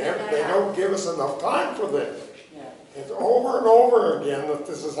 And they don't give us enough time for this. Yeah. It's over and over again that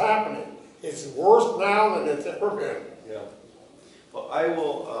this is happening. It's worse now than it's ever been. yeah. Well, I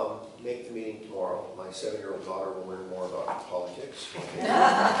will make the meeting tomorrow. My 7-year-old daughter will learn more about politics. What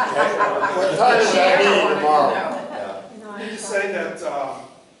time is that meeting tomorrow? Yeah. Let me just say that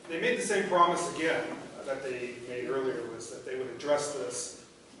they made the same promise again that they made earlier, was that they would address this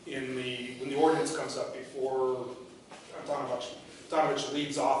when the ordinance comes up before Donovich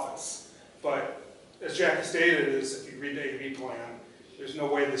leaves office. But as Jackie stated, is if you read the AV plan, there's no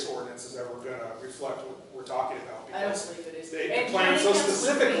way this ordinance is ever going to reflect what we're talking about. I don't believe it is. The plan so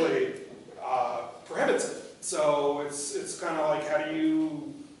specifically prohibits it. So it's kind of like, how do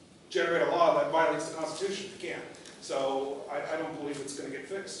you generate a law that violates the Constitution? You can't. So I don't believe it's going to get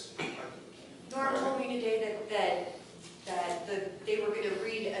fixed. Norm told me today that they were going to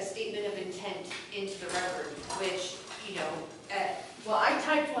read a statement of intent into the record, which, you know, Well, I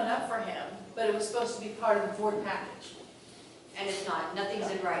typed one up for him, but it was supposed to be part of the board package. and it's not, nothing's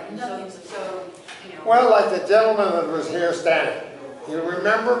in writing, Nothing's so, you know. Well, like the gentleman that was here standing, you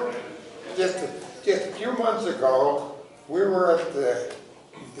remember, just a few months ago, we were at the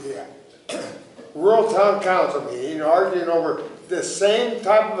Rural Town Council meeting arguing over the same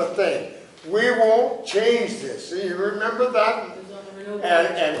type of a thing. We won't change this. So you remember that?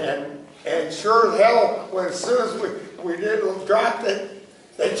 And sure as hell, when as soon as we did drop it,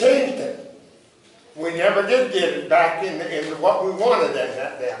 they changed it. We never did get it back in what we wanted in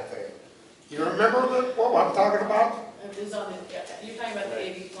that damn thing. You remember what I'm talking about? It was on the, you're talking about the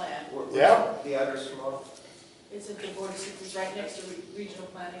AV plan. Yeah. The address tomorrow? It's at the board of supervisors, right next to regional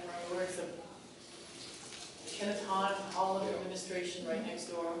planning, right where it's the Kenneth Hahn Hall of Administration right next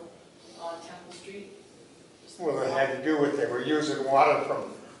door on Temple Street. Well, it had to do with they were using water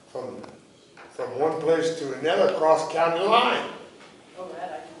from one place to another across county line. Oh, that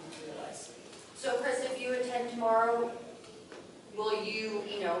I didn't realize. So Chris, if you attend tomorrow, will you,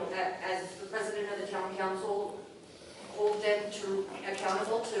 you know, as the president of the town council, hold them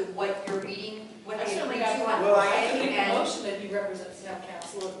accountable to what you're reading, what I they certainly agreed to got, on I can Friday? make a And motion that he represents the town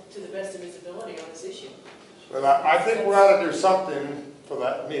council to the best of his ability on this issue. But I think we ought to do something for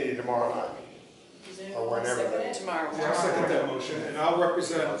that meeting tomorrow night. Does Or anyone whenever. second it? Tomorrow. Yeah, I'll second that motion, and I'll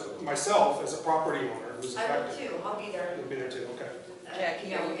represent myself as a property owner who's I will affected. too, I'll be there. You'll be there too, okay. Jackie,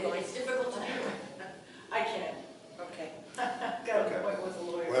 You know, are you going? it's difficult to do. I can. Okay. Got an appointment with a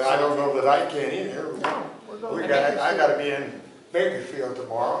lawyer. Well, I don't know that I can either. I gotta be in Bakersfield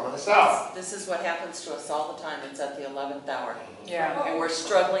tomorrow myself. This is what happens to us all the time. It's at the 11th hour. Yeah. And we're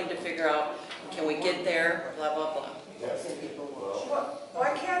struggling to figure out, can we get there, blah, blah, blah.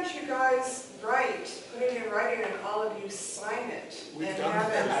 Why can't you guys put it in writing and all of you sign it? We've and done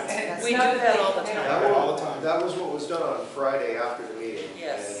have that. it- We do that all the time. That All the time. That was what was done on Friday after the meeting.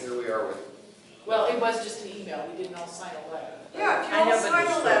 Yes. And here we are with Well, it was just an email, we didn't all sign a letter. Yeah, if you I know, all but sign it's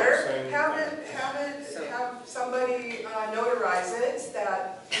a still letter, the same. have somebody notarize it,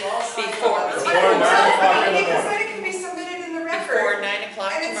 that you all sign the Before- letter. before Because 9 o'clock in the then it can be submitted in the record. Before 9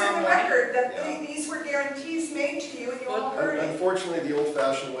 o'clock And it's in tomorrow the morning? record that these were guarantees made to you and you all heard it. Unfortunately, the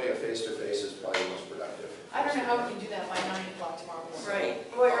old-fashioned way of face-to-face is probably the most productive. I don't know how we can do that by 9 o'clock tomorrow morning. Right.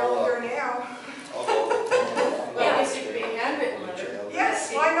 Well, you're all here now. I'll go. Well, I guess it could be a handwritten letter.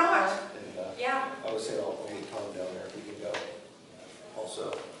 Yes, why not? And, Yeah. I would say I'll meet Tom down there if we can go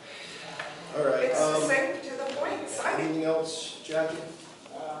also. All right. It's succinct to the point, sign it. Anything else, Jackie?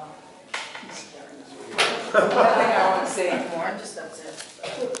 Nothing I want to say anymore. I'm just upset.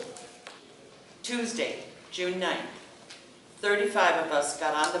 Tuesday, June 9th, 35 of us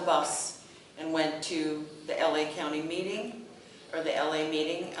got on the bus and went to the LA County meeting, or the LA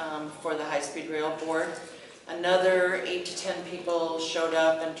meeting for the High-Speed Rail Board. Another 8 to 10 people showed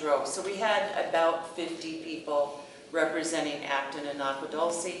up and drove. So we had about 50 people representing Acton and Agua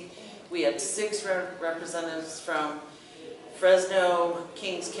Dulce. We had 6 representatives from Fresno,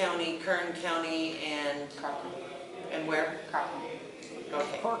 Kings County, Kern County, and where?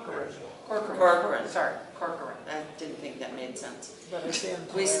 Okay. Corcoran. Sorry, Corcoran. I didn't think that made sense. But it's in.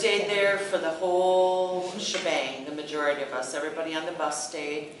 We stayed there for the whole shebang, the majority of us. Everybody on the bus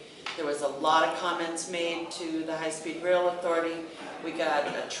stayed. There was a lot of comments made to the High-Speed Rail Authority. We got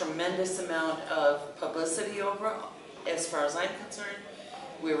a tremendous amount of publicity over, as far as I'm concerned.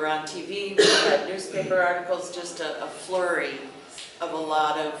 We were on TV, we had newspaper articles, just a flurry of a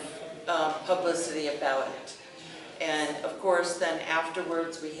lot of publicity about it. And of course, then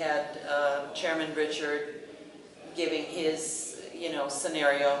afterwards, we had Chairman Richard giving his,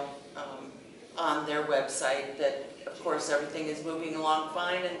 scenario on their website that, of course, everything is moving along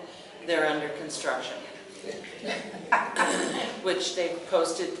fine and they're under construction, which they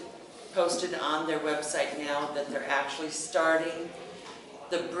posted on their website now that they're actually starting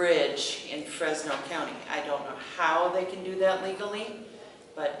the bridge in Fresno County. I don't know how they can do that legally,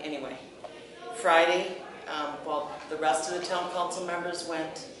 but anyway. Friday, while the rest of the town council members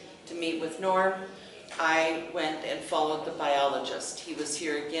went to meet with Norm, I went and followed the biologist. He was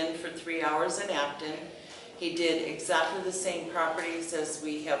here again for 3 hours in Acton. He did exactly the same properties as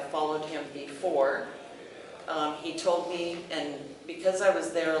we have followed him before. He told me, and because I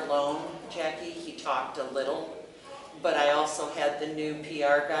was there alone, Jackie, he talked a little, but I also had the new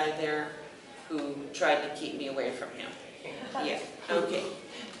PR guy there who tried to keep me away from him. Yeah, okay.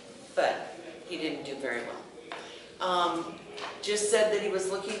 But he didn't do very well. Just said that he was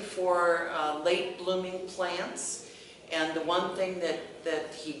looking for late blooming plants, and the one thing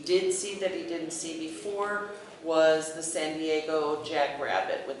that he did see that he didn't see before was the San Diego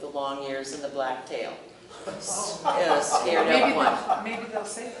jackrabbit with the long ears and the black tail. Scared up one. Maybe they'll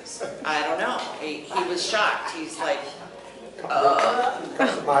save us. I don't know. He was shocked. He's like, Come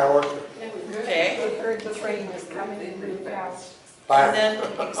to my orchard. okay. We heard the train was coming and moved out. And then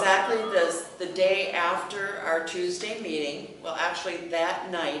exactly the day after our Tuesday meeting, well, actually that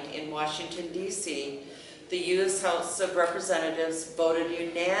night in Washington, D.C., the U.S. House of Representatives voted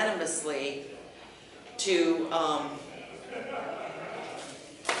unanimously to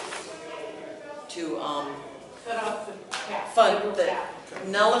Cut off the cap. fund,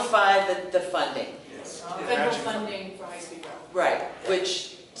 nullify the funding. Federal funding for high-speed rail. Right,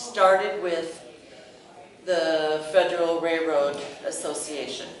 which started with the Federal Railroad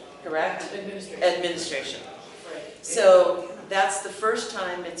Association, correct? Administration. Right. So that's the first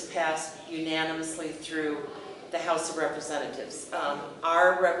time it's passed unanimously through the House of Representatives.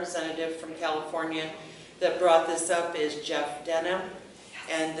 Our representative from California that brought this up is Jeff Denham,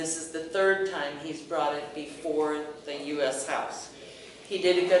 and this is the third time he's brought it before the U.S. House. He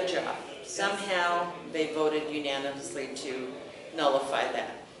did a good job. Somehow they voted unanimously to nullify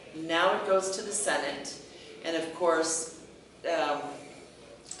that. Now it goes to the Senate, and of course,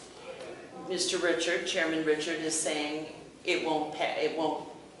 Mr. Richard, Chairman Richard, is saying it won't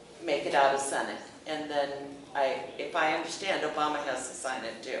make it out of Senate. And then, if I understand, Obama has to sign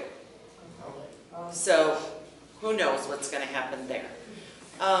it too. So, who knows what's going to happen there.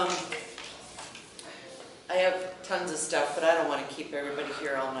 I have tons of stuff, but I don't want to keep everybody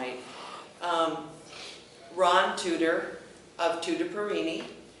here all night. Ron Tudor of Tudor Perini,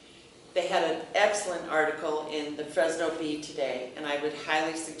 they had an excellent article in the Fresno Bee today, and I would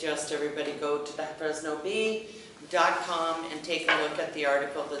highly suggest everybody go to the FresnoBee.com and take a look at the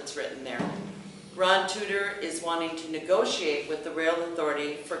article that's written there. Ron Tudor is wanting to negotiate with the Rail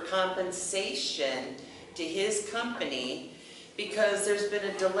Authority for compensation to his company because there's been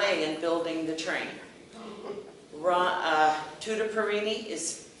a delay in building the train. Tuda Perini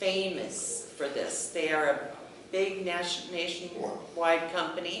is famous for this. They are a big nationwide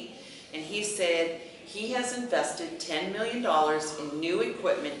company, and he said he has invested $10 million in new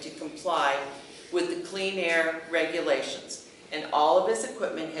equipment to comply with the clean air regulations. And all of his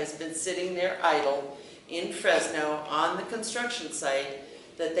equipment has been sitting there idle in Fresno on the construction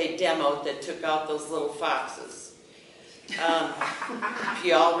site that they demoed that took out those little foxes. If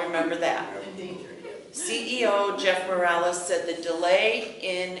you all remember that. CEO Jeff Morales said the delay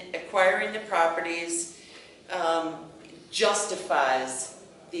in acquiring the properties justifies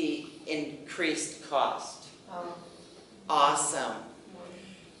the increased cost. Awesome.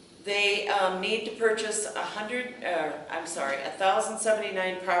 They need to purchase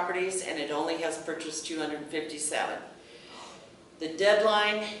 1,079 properties, and it only has purchased 257. The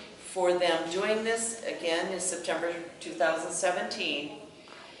deadline for them doing this, again, is September 2017.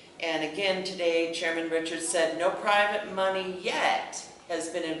 And again, today, Chairman Richards said no private money yet has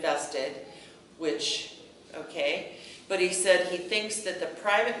been invested, which, okay, but he said he thinks that the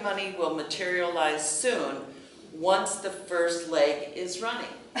private money will materialize soon once the first leg is running.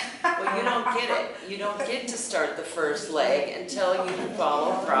 Well, you don't get it. You don't get to start the first leg until you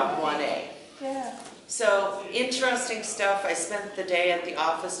follow Prop 1A. Yeah. So, interesting stuff. I spent the day at the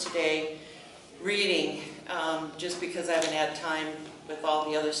office today reading, just because I haven't had time with all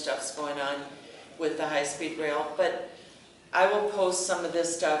the other stuffs going on with the high-speed rail. But I will post some of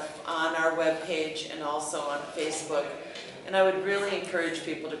this stuff on our webpage and also on Facebook. And I would really encourage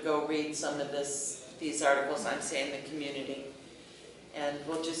people to go read some of these articles I'm saying in the community. And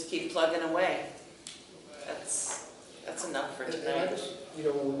we'll just keep plugging away. That's enough for And I tonight. just,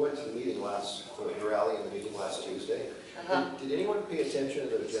 when we went to the meeting the rally and the meeting last Tuesday, did anyone pay attention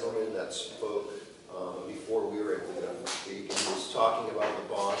to the gentleman that spoke before we were able to speak, and he was talking about the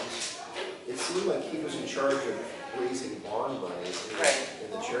bonds? It seemed like he was in charge of raising bond money,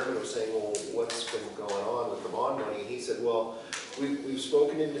 and the chairman was saying, well, what's been going on with the bond money? And he said, well, we've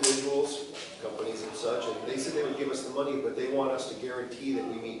spoken to individuals, companies and such, and they said they would give us the money, but they want us to guarantee that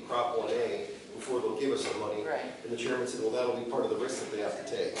we meet Prop 1A before they'll give us the money. Right. And the chairman said, well, that'll be part of the risk that they have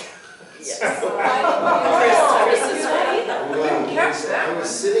to take. Yes. Chris is right. I was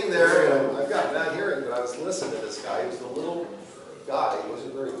sitting there, and I've got bad hearing, but I was listening to this guy. He was a little guy, he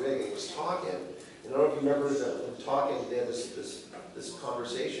wasn't very big, and he was talking. And I don't know if you remember them talking, they had this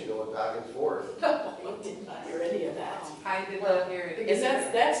conversation going back and forth. I did not hear any of that. I did not hear it. Because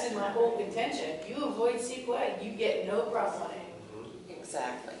that's in my whole contention. You avoid CEQA, you get no problem on it.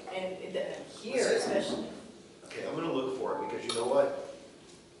 Exactly. And here especially. Okay, I'm gonna look for it, because you know what?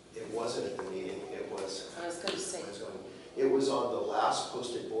 It wasn't at the meeting, it was. I was going to say. It was on the last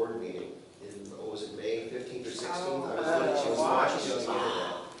posted board meeting in, was it May 15th or 16th? I was watching it on the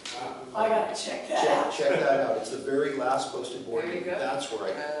internet. I gotta check that out. Check that out. It's the very last posted board There you meeting. go. That's where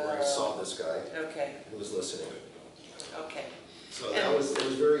I saw this guy Okay. who was listening. Okay. So it was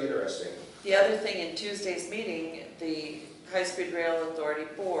very interesting. The other thing, in Tuesday's meeting, the High Speed Rail Authority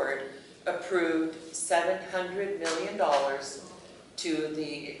Board approved $700 million to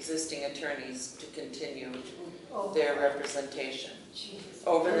the existing attorneys to continue their representation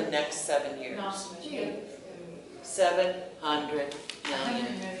over the next 7 years. $700 million.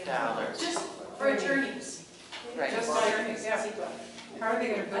 Just for attorneys. Right. Just for attorneys, yeah. How are they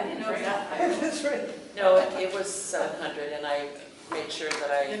going to I didn't know build that. That's right. No, it was 700, and I made sure that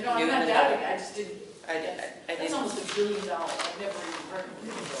I No, knew I'm not the doubting, number. I just didn't, I that's didn't. almost $1 billion. I've never even heard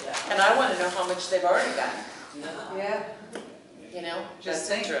of that. And I want to know how much they've already got. Yeah. That's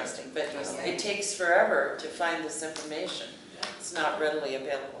interesting, but it takes forever to find this information. It's not readily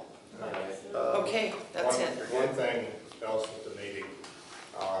available. Okay, that's it. One thing else at the meeting,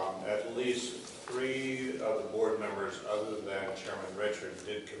 at least 3 of the board members, other than Chairman Richards,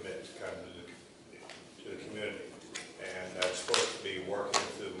 did commit to come to the community. And that's supposed to be working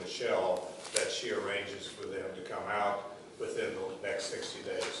through Michelle, that she arranges for them to come out within the next 60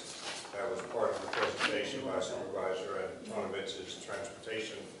 days. That was part of the presentation by Supervisor Antonovich's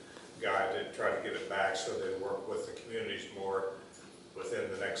transportation guide to try to get it back so they work with the communities more within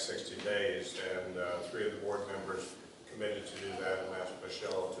the next 60 days. And 3 of the board members committed to do that and asked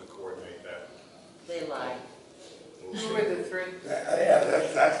Michelle to coordinate that. They lie. We'll Who see. were the 3? Yeah,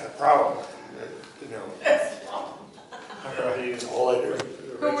 that's the problem, all I do.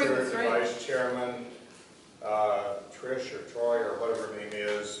 Who were the Richard, 3? Vice Chairman, Trish or Troy or whatever her name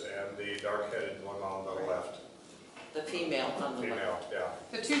is, and the dark-headed one on the left. The female on the left. Female, yeah.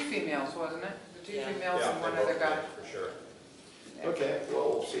 The 2 females, wasn't it? The 2 Yeah. females Yeah, and one they other both guy. did, for sure. Okay, well,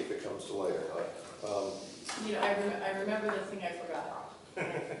 we'll see if it comes to light or not. I remember the thing I forgot.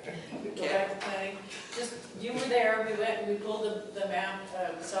 Go back to planning. Just, you were there, we went, we pulled the map,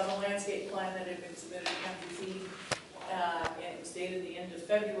 we saw the landscape plan that had been submitted to county feed. And it was dated the end of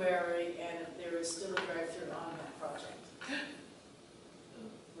February, and there is still a drive-through on that project.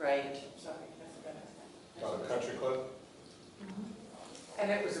 Right. Sorry, I forgot. On the country club?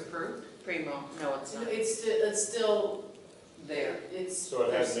 And it was approved? Primo, no, it's not. It's still There. It's. So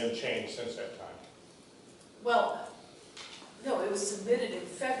it hasn't been changed since that time? Well, no, it was submitted in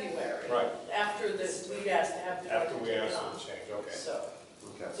February. Right. After this, we'd asked to have the. After we asked them to change, okay.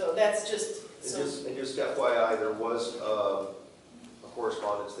 So that's just, And just FYI, there was a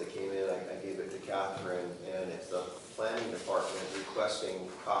correspondence that came in, I gave it to Catherine, and it's the planning department requesting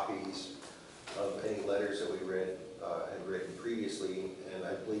copies of any letters that we had written previously, and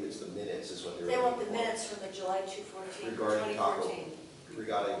I believe it's the minutes is what they were. They want the looking for. minutes from the July 2014, Regarding Taco,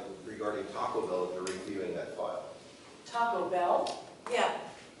 2014. regarding Taco Bell, if they're reviewing that file. Taco Bell. Yeah.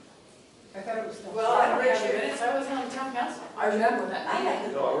 I thought it was still. Well, I don't have Richard- the minutes, I wasn't on the town council. I remember that. I have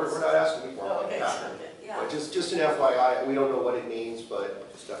the No, we're not asking you for Oh, it, okay. Catherine. Yeah. But just an FYI, we don't know what it means, but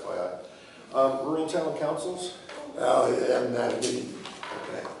just FYI. Rural town councils? Well, they haven't had a meeting.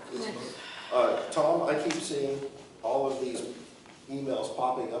 Okay. Tom, I keep seeing all of these emails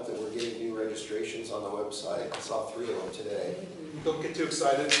popping up that we're getting new registrations on the website. I saw 3 of them today. Don't get too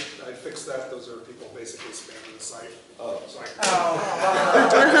excited, I fixed that, those are people basically spamming the site. Oh.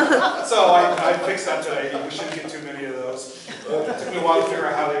 So I fixed that today, we shouldn't get too many of those. It took me a while to figure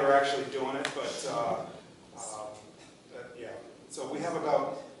out how they were actually doing it, but, yeah. So we have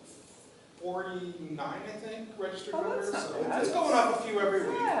about 49, I think, registered Oh, that's voters. not So bad. it's going up a few every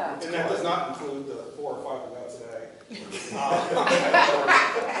week. Yeah. And that does not include the 4 or 5 we got today.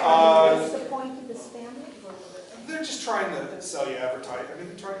 What's the point of the spam? They're just trying to sell you advertising. I mean,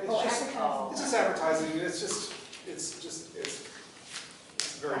 they're trying, Oh, it's advertising. just advertising. It's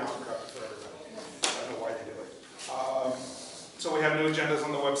very not productive for everybody. I don't know why they do it. So we have new agendas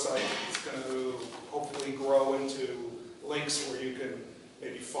on the website. It's going to hopefully grow into links where you can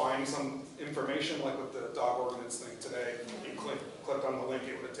maybe find some information, like with the dog ordinance thing today. You clicked on the link,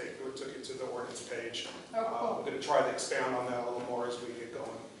 it would took you to the ordinance page. Oh, cool. We're going to try to expand on that a little more as we get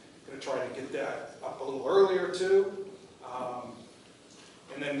going. Going to try to get that up a little earlier too.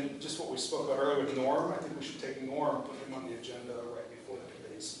 And then just what we spoke about earlier with Norm, I think we should take Norm, put him on the agenda right before the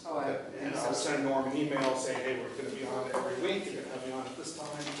committees. Oh, I. And I'll send Norm an email saying, hey, we're going to be on every week, you're going to have me on at this time.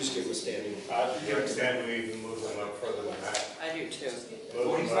 Just give them a standing. I understand we even move them up further than that. I do too.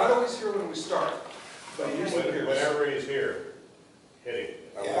 Well, he's not always here when we start, but he usually appears. Whenever he's here,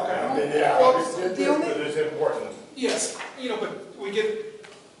 hit him. Well, the only, But it's important. Yes, but we get,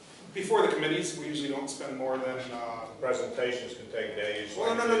 before the committees, we usually don't spend more than, Presentations can take days.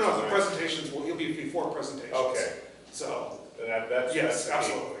 well, no, the presentations, he'll be before presentations. Okay. So, Then that's. yes, that's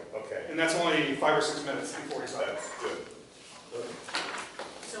the key. absolutely. Okay. And that's only 5 or 6 minutes before he's up. That's good.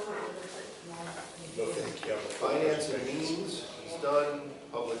 So what Okay. Finance and means is done.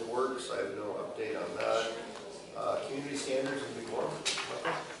 Public Works, I have no update on that. Community standards and reform.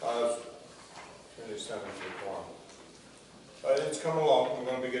 Community standards reform. It's come along. We're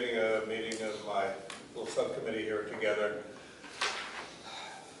going to be getting a meeting of my little subcommittee here together.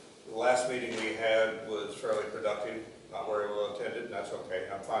 The last meeting we had was fairly productive, not very well attended, and that's okay.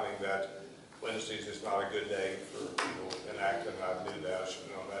 I'm finding that Wednesdays is not a good day for people in Acton. I knew that, I should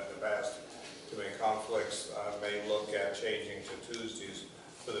have known that in the past. Too many conflicts. I may look at changing to Tuesdays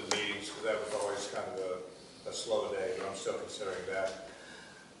for the meetings, because that was always kind of a slow day, but I'm still considering that.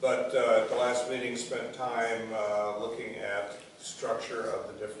 But at the last meeting, spent time looking at structure of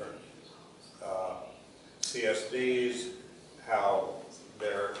the different CSDs, how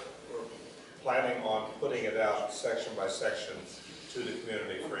they're planning on putting it out section by section to the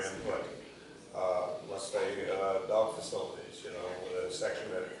community for input. Let's say dog facilities, with a section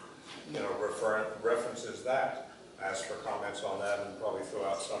that references that. Ask for comments on that and probably throw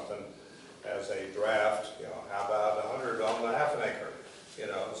out something as a draft. How about 100 on a half an acre?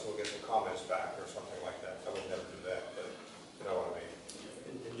 So we'll get some comments back or something like that. I would never do that, but you know what I mean.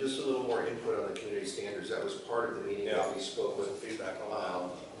 And just a little more input on the community standards. That was part of the meeting that we spoke with Feedback on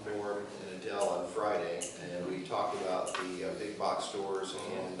Norm and Adele on Friday, and we talked about the big box stores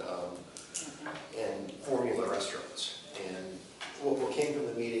and formula restaurants. And what came from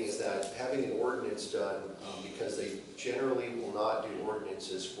the meeting is that having an ordinance done, because they generally will not do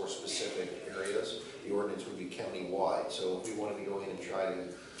ordinances for specific areas, the ordinance would be county-wide. So if we wanted to go in and try to,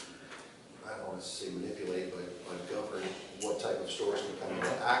 I don't want to say manipulate, but govern what type of stores can come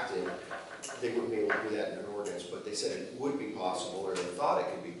into Acton, they wouldn't be able to do that in an ordinance, but they said it would be possible, or they thought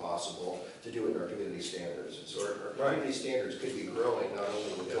it could be possible, to do it in our community standards. And so our community standards could be growing, not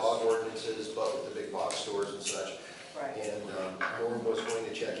only with dog ordinances, but with the big box stores and such. Right. And Norm was going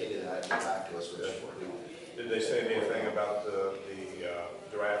to check into that and get back to us, which we. Did they say anything about the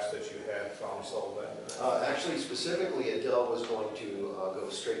drafts that you had from Sullivan? Actually, specifically, Adele was going to go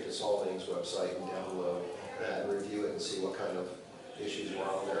straight to Solving's website and download that and review it and see what kind of issues were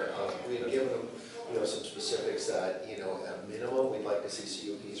on there. We had given them, some specifics that, at minimum, we'd like to see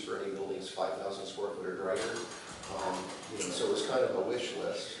CUPs for any buildings 5,000 square foot or greater. So it was kind of a wish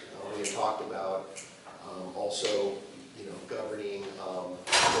list. We had talked about also, governing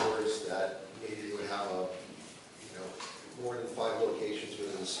stores that maybe they would have more than 5 locations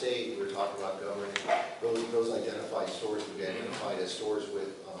within the state. We were talking about governing those identified stores would be identified as stores with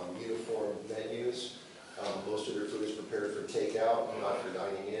uniform menus. Most of their food is prepared for takeout, not for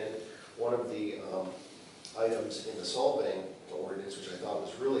dining in. One of the items in the Solvang ordinance, which I thought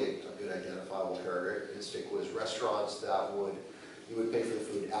was really a good identifiable characteristic, was restaurants that you would pay for the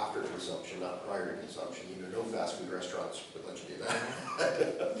food after consumption, not prior to consumption. No fast food restaurants would let you do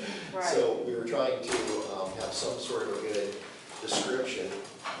that. Right. So we were trying to have some sort of a good description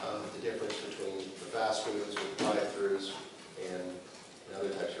of the difference between the fast foods with drive-thrus and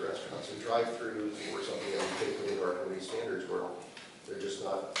other types of restaurants. And drive-thrus were something that we take into our community standards where they're just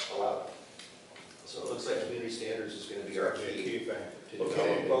not allowed. So it looks like community standards is going to be our key thing. to Well, keep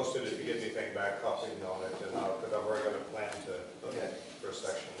me posted if you get anything back, copy me on it, and because I'm already going to plan for a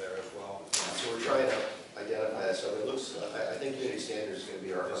section there as well. So we're trying to identify that. So it looks, I think community standards is going to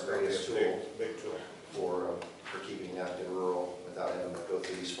be our greatest tool, big tool for keeping Acton rural without having to go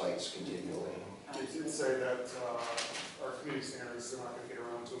through these fights continually. They did say that our community standards, they're not going to get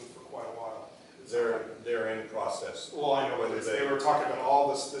around to them for quite a while. They're in process. Well, I know, but they were talking about all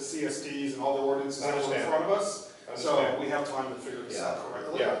the CSDs and all the ordinances that were in front of us, so we have time to figure this out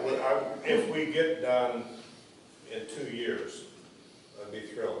correctly. Yeah, if we get done in 2 years, I'd be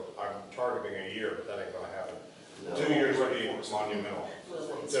thrilled. I'm targeting a year, but that ain't gonna happen. No. 2 years would be monumental.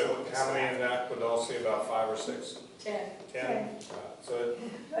 So how many in that would all see about 5 or 6? 10. 10? So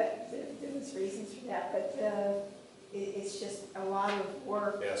But there was reasons for that, but it's just a lot of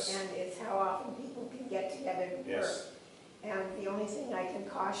work. Yes. And it's how often people can get together to work. Yes. And the only thing I can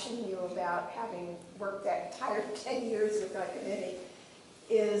caution you about, having worked that entire 10 years with our committee,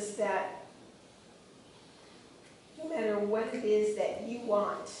 is that no matter what it is that you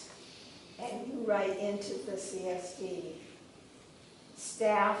want and you write into the CSD,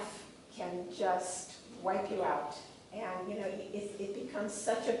 staff can just wipe you out. And it becomes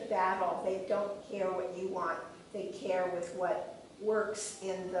such a battle. They don't care what you want. They care with what works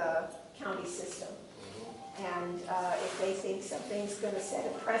in the county system. And if they think something's going to set a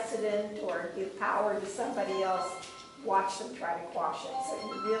precedent or give power to somebody else, watch them try to quash it. So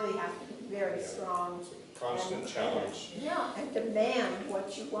you really have to be very strong. constant challenge. Yeah, and demand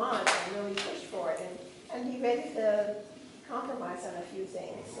what you want and really push for it. And be ready to compromise on a few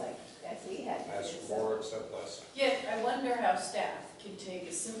things, like as we had to do. Ask for more, accept less. Yet, I wonder how staff can take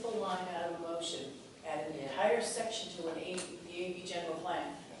a simple line out of a motion, add an entire section to the AV general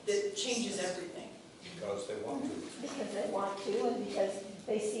plan that changes everything. Because they want to. Because they want to, and because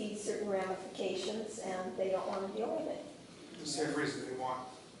they see certain ramifications and they don't want to deal with it. The same reason they want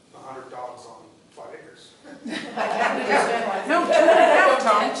 100 dogs on 5 acres. No, 2.5,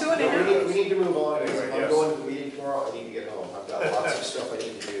 Tom, 2.5. We need to move on. Anyway, I'm yes. going to the meeting tomorrow. I need to get home. I've got lots of stuff I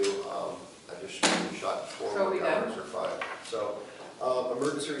need to do. I just shot 4 So we more done? hours or 5. So,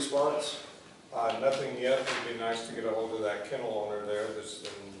 emergency response. Nothing yet. It'd be nice to get a hold of that kennel owner there that's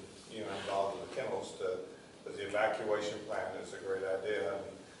been, involved with the kennels but the evacuation plan is a great idea. And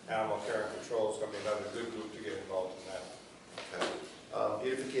animal care and control is going to be another good group to get involved in that. Okay.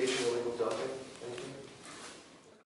 Beautification, illegal dumping. Anything?